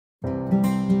Hello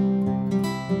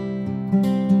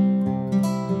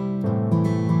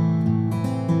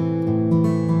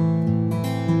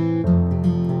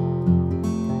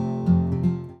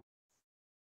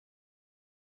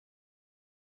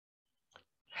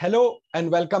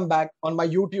and welcome back on my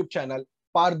YouTube channel,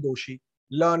 Parth Doshi,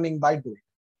 Learning by Doing.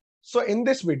 So in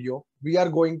this video, we are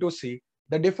going to see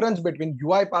the difference between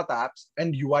UiPath apps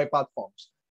and UiPath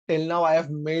forms. Till now, I have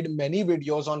made many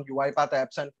videos on UiPath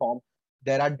apps and form.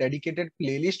 There are dedicated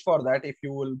playlists for that. If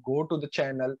you will go to the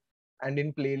channel and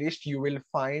in playlist, you will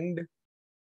find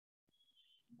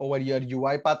over here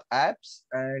UiPath apps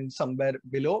and somewhere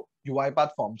below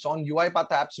UiPath forms. On UiPath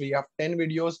apps, we have 10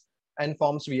 videos and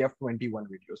forms, we have 21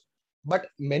 videos. But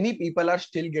many people are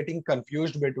still getting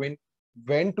confused between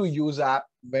when to use app,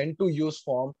 when to use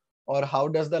form, or how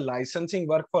does the licensing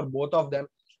work for both of them,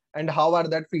 and how are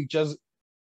that features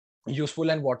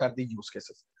useful and what are the use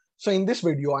cases. So in this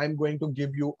video, I'm going to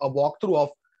give you a walkthrough of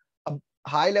a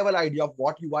high level idea of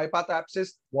what UiPath apps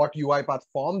is, what UiPath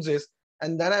forms is,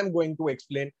 and then I'm going to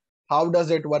explain how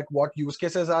does it work, what use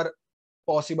cases are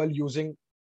possible using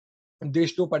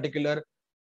these two particular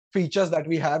features that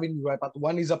we have in UiPath.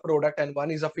 One is a product and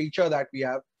one is a feature that we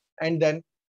have, and then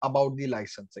about the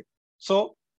licensing.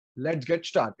 So let's get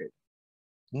started.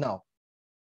 Now,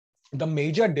 the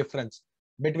major difference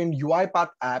between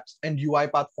UiPath apps and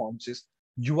UiPath forms is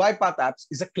UiPath apps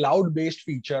is a cloud-based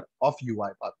feature of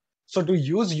UiPath. So to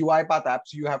use UiPath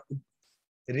apps, you have to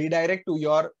redirect to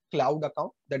your cloud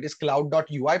account, that is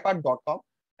cloud.uipath.com,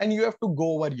 and you have to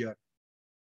go over here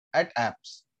at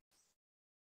apps.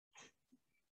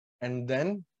 And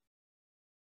then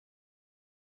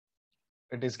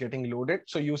it is getting loaded.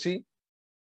 So you see,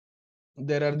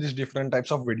 there are these different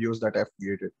types of videos that I've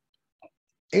created.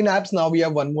 In apps, now we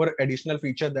have one more additional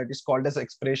feature that is called as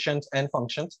expressions and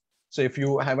functions. So if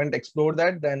you haven't explored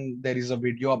that, then there is a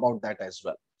video about that as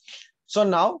well. So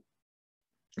now,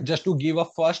 just to give a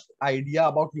first idea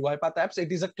about UiPath apps,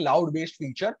 it is a cloud-based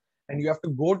feature, and you have to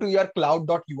go to your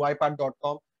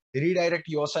cloud.uipath.com, redirect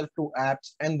yourself to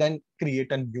apps, and then create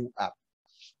a new app.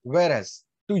 Whereas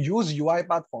to use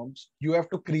UiPath forms, you have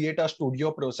to create a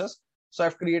studio process. So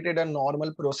I've created a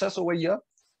normal process over here.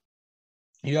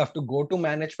 You have to go to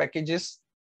manage packages,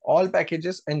 all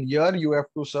packages, and here you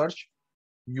have to search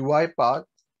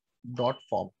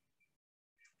UiPath.form.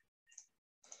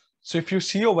 So if you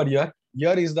see over here,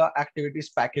 here is the activities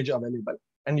package available,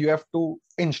 and you have to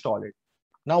install it.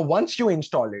 Now, once you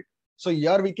install it, so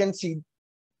here we can see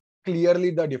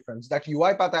clearly the difference that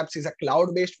UiPath apps is a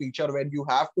cloud-based feature where you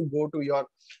have to go to your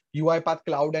UiPath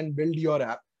cloud and build your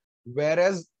app,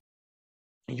 whereas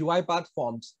UiPath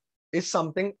forms is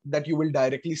something that you will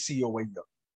directly see over here.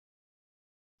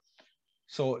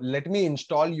 So let me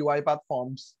install UiPath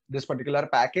forms, this particular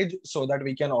package, so that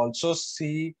we can also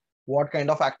see what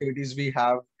kind of activities we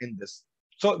have in this.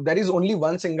 So there is only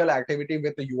one single activity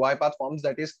with the UiPath forms,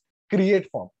 that is create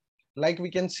form. Like we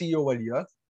can see over here,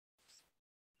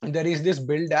 there is this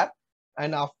build app,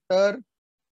 and after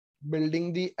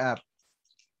building the app,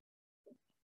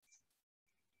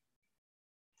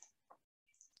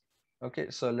 okay,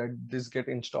 so let this get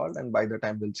installed, and by the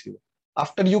time we'll see it.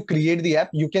 After you create the app,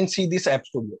 you can see this app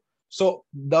studio. So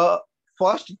the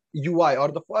first UI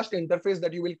or the first interface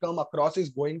that you will come across is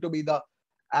going to be the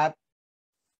app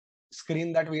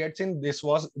screen that we had seen. This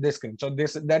was this screen. So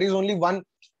there is only one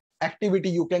activity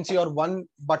you can see, or one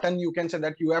button you can say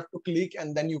that you have to click,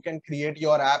 and then you can create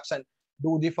your apps and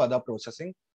do the further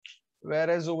processing.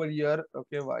 Whereas over here,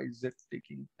 okay, why is it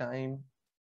taking time?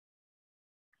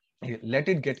 Let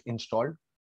it get installed.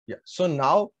 Yeah. So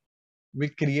now we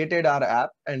created our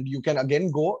app, and you can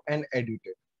again go and edit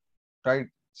it, right?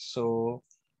 So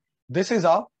this is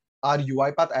how our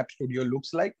UiPath App Studio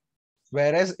looks like.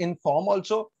 Whereas in form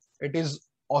also, it is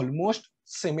almost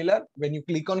similar. When you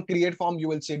click on create form, you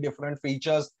will see different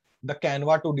features, the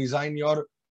Canva to design your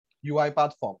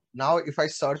UiPath form. Now, if I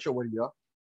search over here,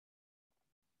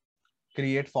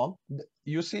 create form,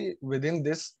 you see within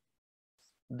this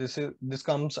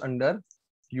comes under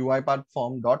UiPath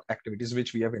form.activities,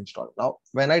 which we have installed. Now,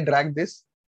 when I drag this,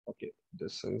 okay,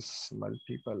 this is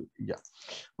multiple. Yeah.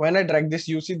 When I drag this,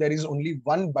 you see there is only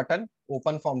one button,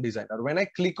 open form designer. When I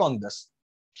click on this,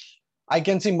 I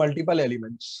can see multiple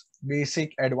elements,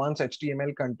 basic, advanced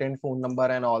HTML, content, phone number,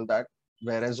 and all that.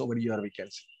 Whereas over here, we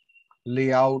can see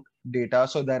layout, data.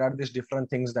 So there are these different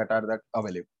things that are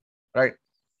available, right?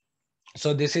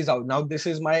 So this is out. Now this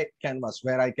is my canvas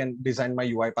where I can design my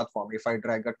UiPath form. If I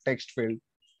drag a text field,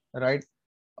 right?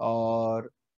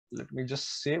 Or let me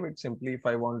just save it simply. If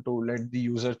I want to let the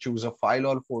user choose a file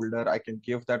or folder, I can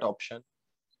give that option.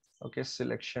 Okay,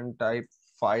 selection type,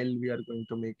 file we are going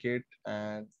to make it,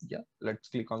 and yeah, let's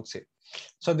click on save.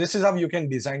 So this is how you can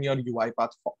design your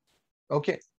UiPath form.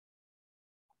 Okay.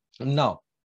 Now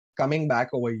coming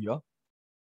back over here.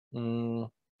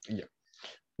 Yeah.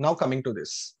 Now coming to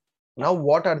this. Now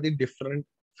what are the different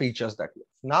features that we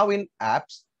have? Now in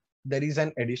apps, there is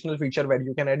an additional feature where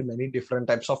you can add many different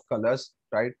types of colors,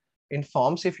 right? In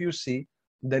forms, if you see,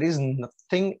 there is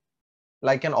nothing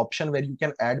like an option where you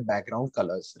can add background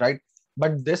colors, right?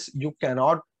 But this you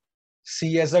cannot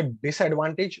see as a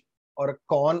disadvantage or a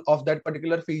con of that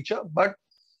particular feature, but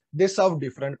they serve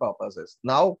different purposes.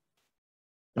 Now,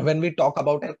 when we talk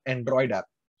about an Android app,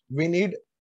 we need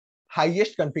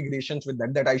highest configurations with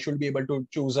that I should be able to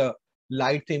choose a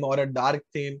light theme or a dark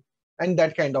theme and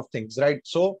that kind of things, right?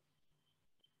 So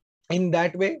in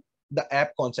that way, the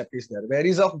app concept is there. Where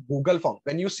is a Google form?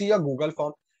 When you see a Google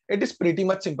form, it is pretty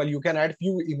much simple. You can add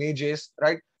few images,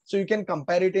 right? So you can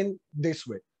compare it in this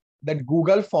way. That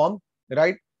Google form,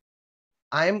 right?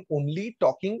 I am only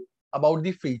talking about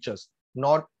the features,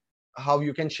 not how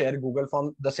you can share Google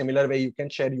form the similar way you can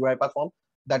share UiPath form.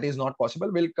 That is not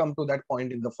possible. We'll come to that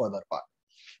point in the further part.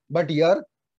 But here,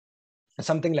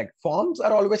 something like forms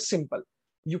are always simple.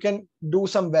 You can do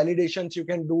some validations, you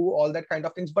can do all that kind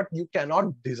of things, but you cannot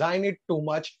design it too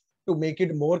much to make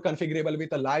it more configurable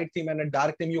with a light theme and a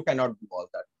dark theme. You cannot do all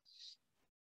that.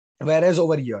 Whereas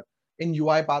over here in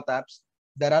UiPath apps,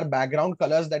 there are background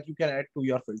colors that you can add to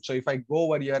your field. So if I go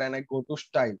over here and I go to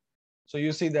style, so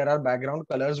you see there are background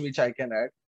colors which I can add.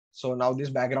 So now this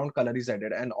background color is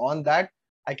added, and on that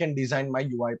I can design my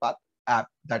UiPath app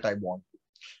that I want.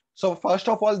 So first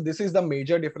of all, this is the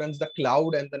major difference, the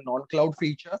cloud and the non-cloud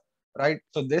feature, right?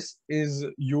 So this is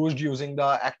used using the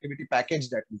activity package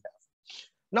that we have.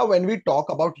 Now, when we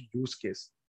talk about use case,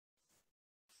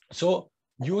 so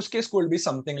use case could be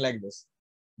something like this,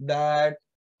 that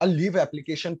a leave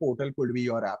application portal could be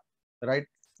your app, right?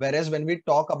 Whereas when we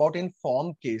talk about in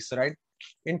form case, right?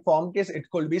 In form case, it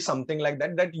could be something like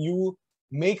that, that you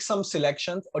make some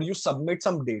selections or you submit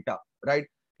some data, right?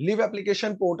 Leave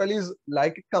application portal is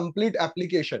like a complete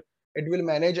application. It will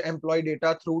manage employee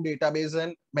data through database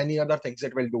and many other things.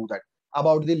 It will do that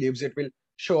about the leaves. It will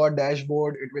show a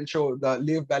dashboard. It will show the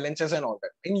leave balances and all that.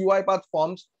 In UiPath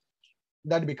Forms,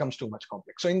 that becomes too much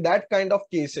complex. So in that kind of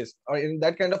cases, or in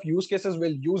that kind of use cases,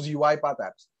 we'll use UiPath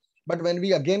apps. But when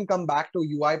we again come back to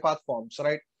UiPath Forms,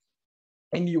 right?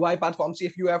 In UiPath Forms,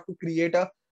 if you have to create a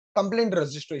complaint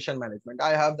registration management,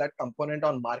 I have that component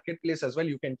on Marketplace as well.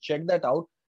 You can check that out.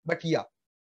 But yeah,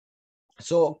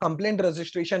 so complaint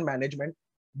registration management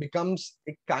becomes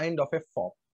a kind of a form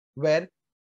where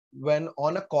when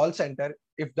on a call center,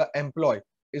 if the employee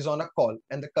is on a call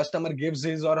and the customer gives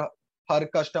his or her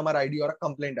customer ID or a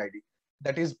complaint ID,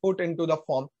 that is put into the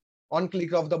form. On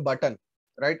click of the button,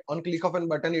 right? On click of a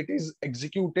button, it is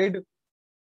executed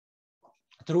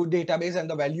through database and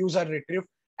the values are retrieved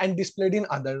and displayed in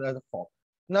other form.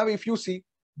 Now, if you see,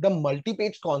 the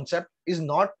multi-page concept is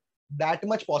not that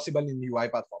much possible in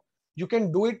UiPath form. You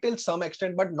can do it till some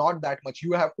extent, but not that much.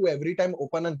 You have to every time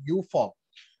open a new form.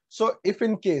 So if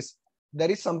in case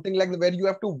there is something like where you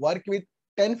have to work with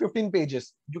 10-15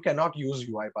 pages, you cannot use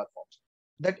UiPath forms.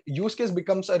 That use case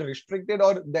becomes a restricted,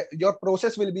 or your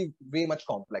process will be way much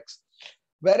complex.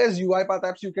 Whereas UiPath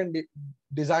apps, you can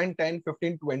design 10,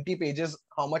 15, 20 pages,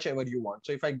 how much ever you want.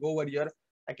 So if I go over here,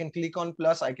 I can click on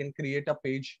plus, I can create a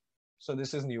page. So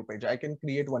this is new page. I can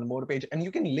create one more page and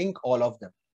you can link all of them,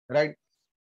 right?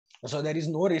 So there is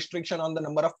no restriction on the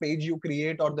number of page you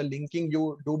create or the linking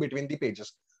you do between the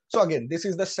pages. So again, this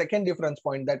is the second difference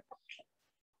point, that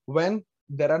when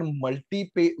there are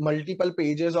multiple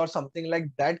pages or something like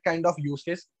that kind of use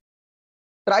case,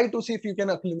 try to see if you can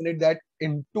accumulate that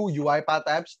into UiPath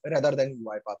apps rather than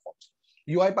UiPath Forms.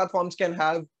 UiPath Forms can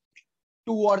have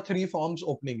 2 or 3 forms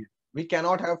opening in. We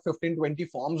cannot have 15-20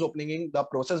 forms opening in. The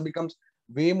process becomes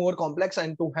way more complex,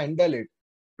 and to handle it,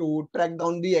 to track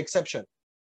down the exception,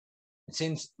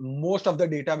 since most of the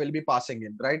data will be passing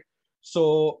in, right?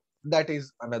 So that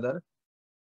is another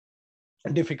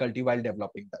difficulty while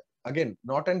developing that. Again,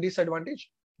 not a disadvantage,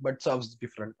 but serves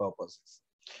different purposes.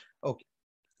 Okay.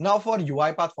 Now for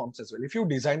UiPath Forms as well, if you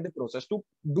design the process to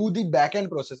do the backend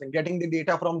processing, getting the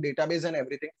data from database and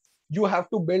everything, you have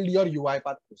to build your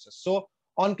UiPath process. So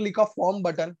on click of form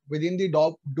button, within the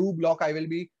do block, I will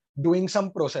be doing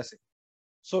some processing.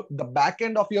 So the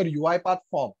backend of your UiPath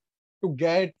form to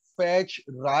get, fetch,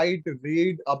 write,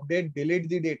 read, update, delete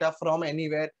the data from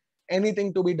anywhere,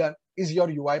 anything to be done is your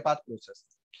UiPath process.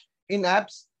 In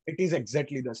apps, it is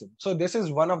exactly the same. So this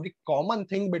is one of the common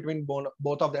thing between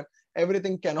both of them.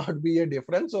 Everything cannot be a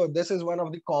difference. So this is one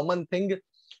of the common thing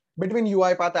between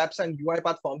UiPath apps and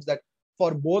UiPath forms, that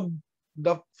for both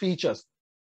the features,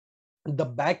 the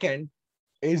backend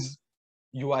is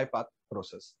UiPath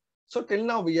process. So till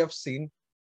now we have seen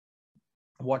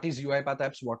what is UiPath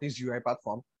apps, what is UiPath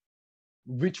form,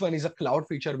 which one is a cloud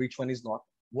feature, which one is not,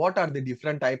 what are the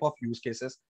different type of use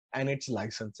cases, and its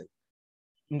licensing.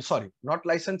 Sorry, not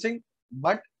licensing,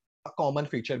 but a common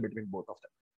feature between both of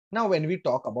them. Now, when we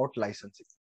talk about licensing,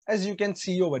 as you can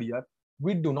see over here,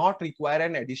 we do not require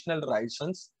an additional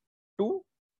license to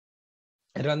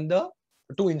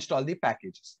to install the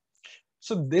packages.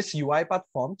 So this UiPath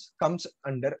forms comes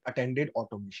under attended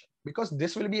automation because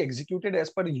this will be executed as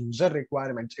per user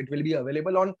requirements. It will be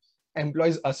available on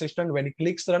employee's assistant. When he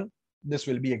clicks run, this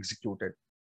will be executed,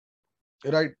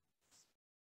 right?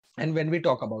 And when we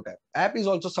talk about app is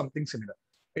also something similar.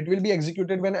 It will be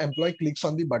executed when employee clicks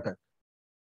on the button.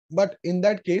 But in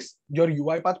that case, your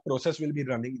UiPath process will be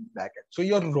running in the backend. So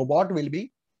your robot will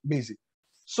be busy.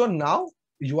 So now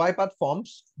UiPath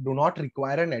forms do not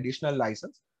require an additional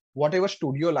license. Whatever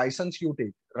studio license you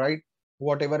take, right?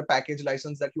 Whatever package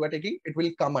license that you are taking, it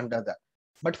will come under that.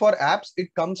 But for apps,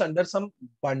 it comes under some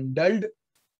bundled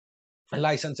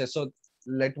licenses. So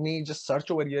let me just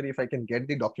search over here if I can get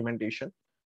the documentation.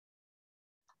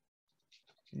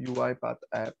 UiPath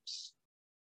apps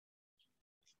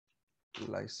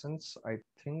license. I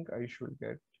think I should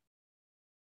get.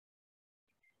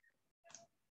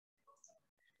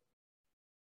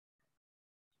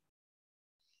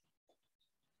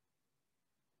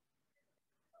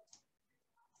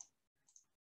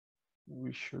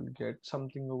 We should get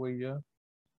something over here.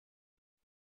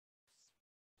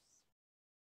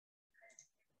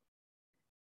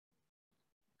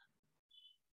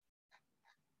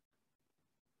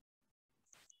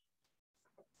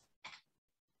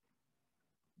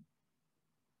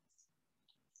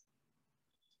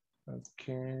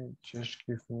 Okay, just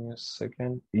give me a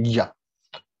second. Yeah,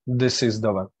 this is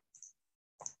the one.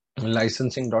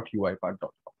 Licensing.uipath.com.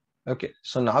 Okay,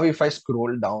 so now if I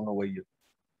scroll down over here,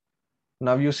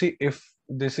 now you see if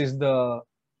this is the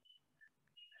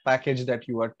package that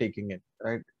you are taking in,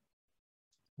 right?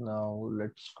 Now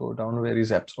let's go down. Where is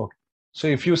apps? Okay. So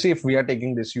if you see, if we are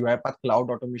taking this UiPath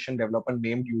Cloud Automation Developer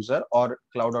named user or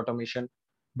Cloud Automation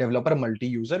Developer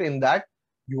multi-user, in that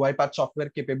UiPath software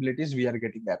capabilities, we are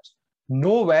getting apps.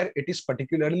 Nowhere it is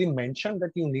particularly mentioned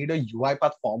that you need a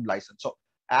UiPath form license. So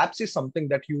apps is something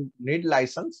that you need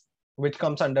license, which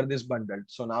comes under this bundle.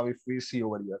 So now if we see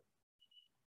over here,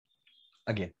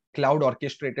 again, cloud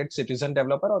orchestrated citizen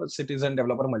developer or citizen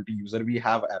developer multi-user, we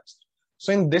have apps.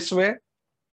 So in this way,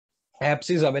 apps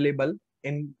is available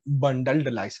in bundled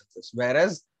licenses,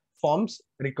 whereas forms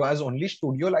requires only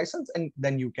studio license and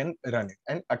then you can run it,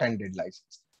 and attended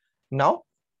license. Now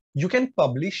you can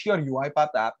publish your UiPath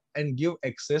app and give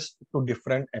access to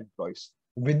different employees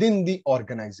within the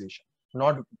organization,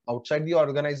 not outside the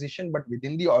organization, but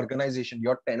within the organization.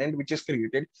 Your tenant which is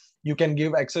created, you can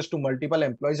give access to multiple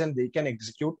employees and they can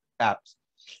execute apps.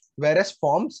 Whereas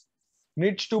forms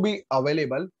needs to be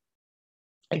available,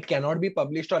 it cannot be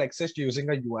published or accessed using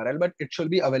a URL, but it should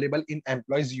be available in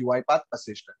employee's UiPath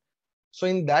assistant. So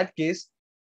in that case,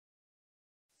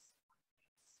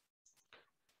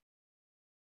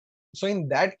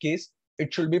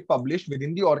 it should be published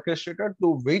within the orchestrator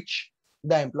to which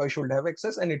the employee should have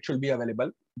access, and it should be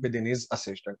available within his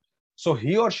assistant. So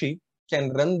he or she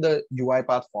can run the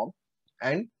UiPath form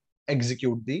and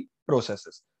execute the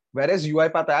processes. Whereas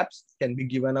UiPath apps can be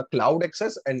given a cloud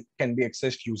access and can be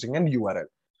accessed using an URL.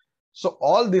 So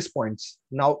all these points.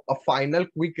 Now a final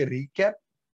quick recap.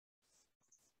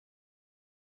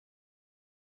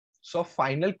 So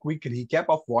final quick recap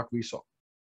of what we saw.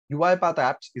 UiPath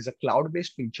apps is a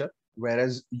cloud-based feature,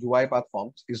 whereas UiPath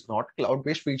forms is not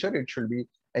cloud-based feature. It should be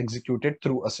executed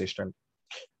through assistant.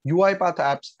 UiPath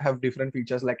apps have different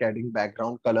features like adding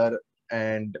background color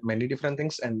and many different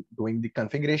things and doing the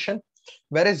configuration,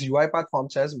 whereas UiPath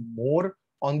forms has more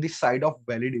on the side of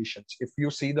validations. If you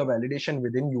see, the validation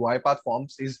within UiPath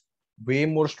forms is way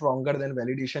more stronger than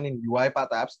validation in UiPath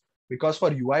apps, because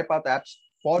for UiPath apps,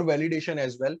 for validation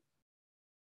as well,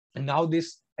 and now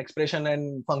this expression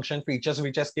and function features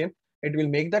which has came, it will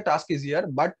make the task easier,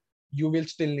 but you will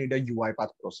still need a UiPath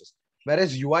process.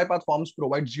 Whereas UiPath forms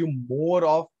provides you more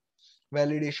of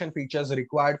validation features,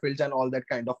 required fields, and all that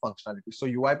kind of functionality. So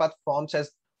UiPath forms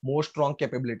has more strong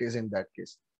capabilities in that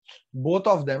case. Both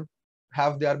of them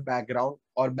have their background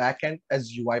or backend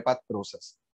as UiPath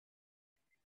process.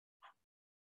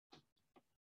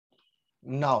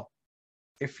 Now,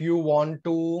 if you want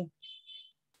to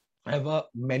have a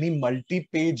many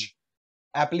multi-page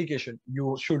application,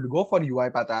 you should go for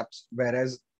UiPath apps,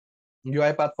 whereas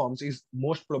UiPath forms is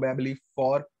most probably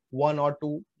for one or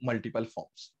two multiple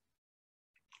forms.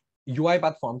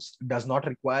 UiPath Forms does not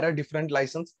require a different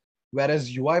license,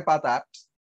 whereas UiPath Apps,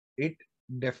 it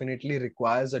definitely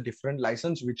requires a different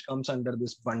license, which comes under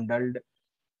this bundled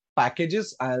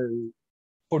packages. I'll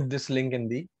put this link in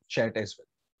the chat as well.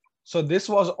 So this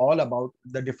was all about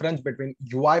the difference between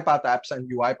UiPath Apps and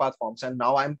UiPath Forms. And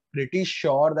now I'm pretty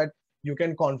sure that you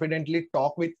can confidently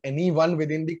talk with anyone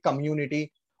within the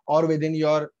community or within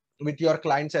with your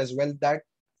clients as well, that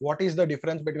what is the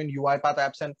difference between UiPath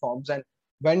Apps and Forms, and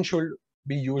when should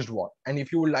be used what. And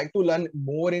if you would like to learn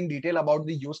more in detail about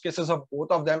the use cases of both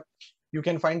of them, you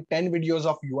can find 10 videos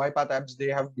of UiPath Apps. They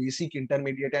have basic,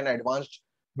 intermediate, and advanced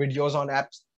videos on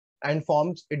apps. And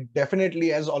Forms, it definitely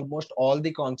has almost all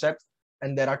the concepts,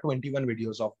 and there are 21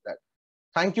 videos of that.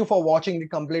 Thank you for watching the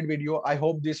complete video. I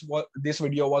hope this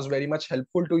video was very much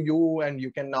helpful to you, and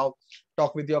you can now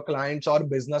talk with your clients or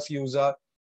business user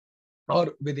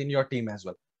or within your team as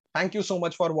well. Thank you so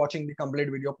much for watching the complete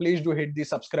video. Please do hit the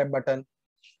subscribe button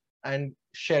and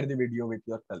share the video with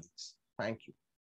your colleagues. Thank you.